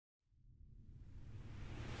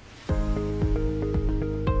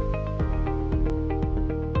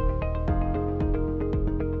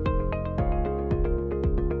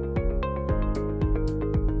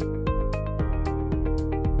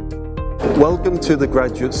Welcome to the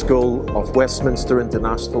Graduate School of Westminster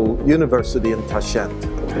International University in Tashkent.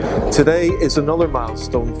 Today is another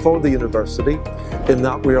milestone for the university in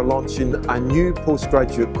that we are launching a new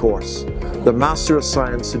postgraduate course, the Master of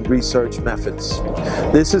Science in Research Methods.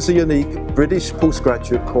 This is a unique British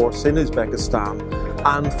postgraduate course in Uzbekistan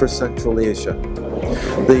and for Central Asia.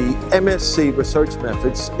 The MSc Research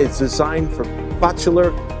Methods is designed for Bachelor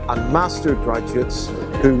and Master graduates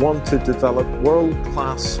who want to develop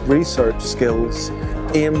world-class research skills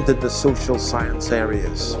aimed at the social science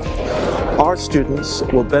areas. Our students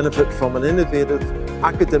will benefit from an innovative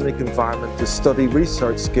academic environment to study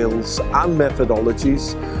research skills and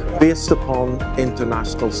methodologies based upon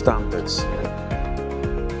international standards.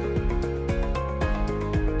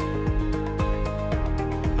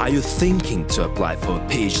 Are you thinking to apply for a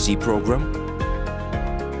PhD program?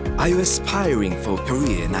 Are you aspiring for a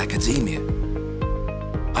career in academia?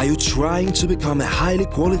 Are you trying to become a highly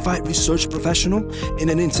qualified research professional in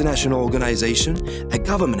an international organization, a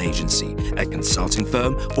government agency, a consulting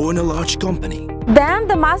firm, or in a large company? Then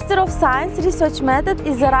the Master of Science Research Method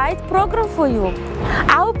is the right program for you.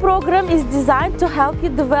 Our program is designed to help you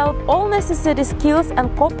develop all necessary skills and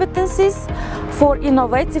competencies for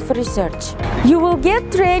innovative research. You will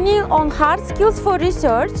get training on hard skills for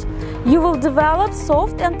research, you will develop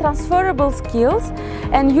soft and transferable skills,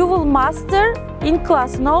 and you will master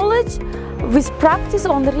in-class knowledge with practice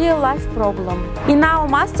on the real-life problem. In our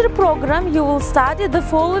master program, you will study the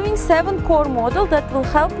following 7 core models that will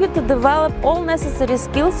help you to develop all necessary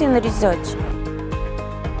skills in research.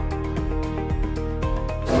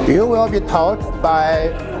 You will be taught by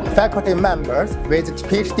faculty members with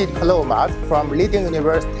PhD diplomas from leading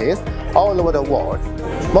universities all over the world.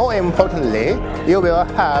 More importantly, you will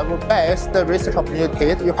have best research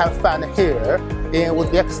opportunities you can find here in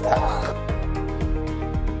Uzbekistan.